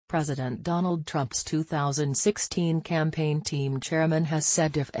President Donald Trump's 2016 campaign team chairman has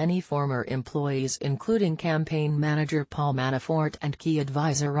said if any former employees including campaign manager Paul Manafort and key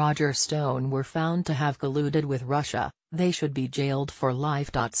advisor Roger Stone were found to have colluded with Russia, they should be jailed for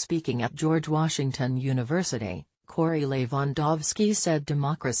life. Speaking at George Washington University, Corey Lewandowski said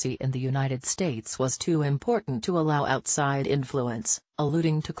democracy in the United States was too important to allow outside influence,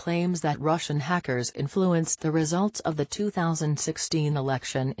 alluding to claims that Russian hackers influenced the results of the 2016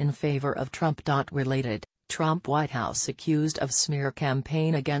 election in favor of Trump. Related, Trump White House accused of smear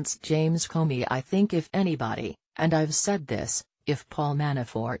campaign against James Comey. I think if anybody, and I've said this, if Paul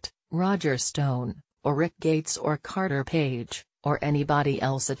Manafort, Roger Stone, or Rick Gates or Carter Page, or anybody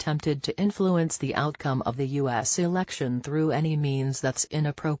else attempted to influence the outcome of the U.S. election through any means that's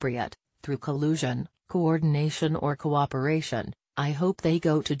inappropriate, through collusion, coordination or cooperation, I hope they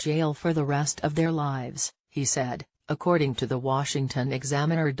go to jail for the rest of their lives, he said, according to the Washington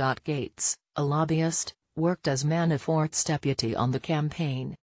Examiner. Gates, a lobbyist, worked as Manafort's deputy on the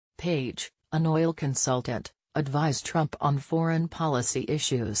campaign. Page, an oil consultant, advised Trump on foreign policy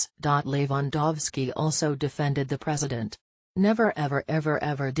issues. Lewandowski also defended the president. Never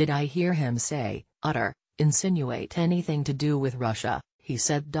ever did I hear him say, utter, insinuate anything to do with Russia, he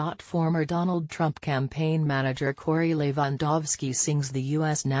said. Former Donald Trump campaign manager Corey Lewandowski sings the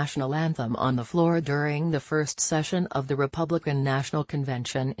U.S. national anthem on the floor during the first session of the Republican National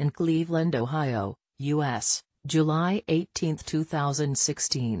Convention in Cleveland, Ohio, U.S., July 18,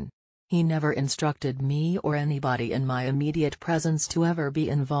 2016. He never instructed me or anybody in my immediate presence to ever be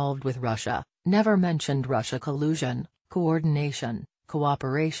involved with Russia, never mentioned Russia collusion, coordination,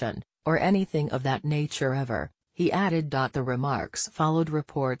 cooperation, or anything of that nature ever, he added. The remarks followed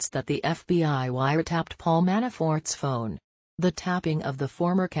reports that the FBI wiretapped Paul Manafort's phone. The tapping of the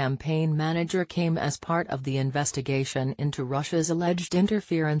former campaign manager came as part of the investigation into Russia's alleged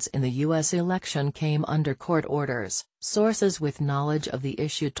interference in the U.S. election came under court orders, sources with knowledge of the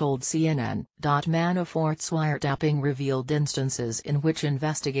issue told CNN. Manafort's wiretapping revealed instances in which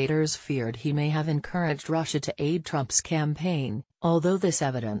investigators feared he may have encouraged Russia to aid Trump's campaign, although this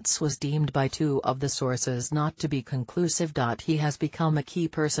evidence was deemed by two of the sources not to be conclusive. He has become a key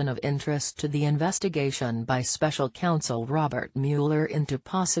person of interest to the investigation by special counsel Robert Mueller into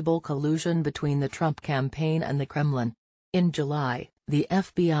possible collusion between the Trump campaign and the Kremlin. In July, the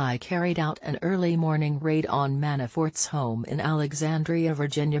FBI carried out an early morning raid on Manafort's home in Alexandria,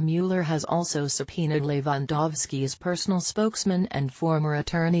 Virginia. Mueller has also subpoenaed Lewandowski's personal spokesman and former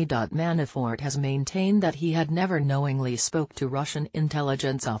attorney. Manafort has maintained that he had never knowingly spoke to Russian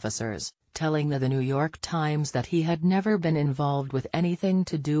intelligence officers, telling The New York Times that he had never been involved with anything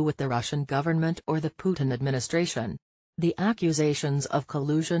to do with the Russian government or the Putin administration. The accusations of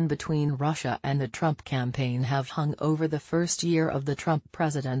collusion between Russia and the Trump campaign have hung over the first year of the Trump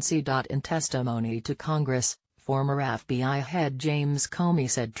presidency. In testimony to Congress, former FBI head James Comey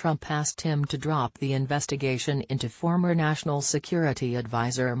said Trump asked him to drop the investigation into former National Security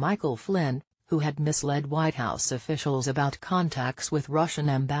Advisor Michael Flynn, who had misled White House officials about contacts with Russian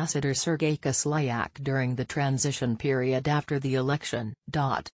Ambassador Sergei Kislyak during the transition period after the election.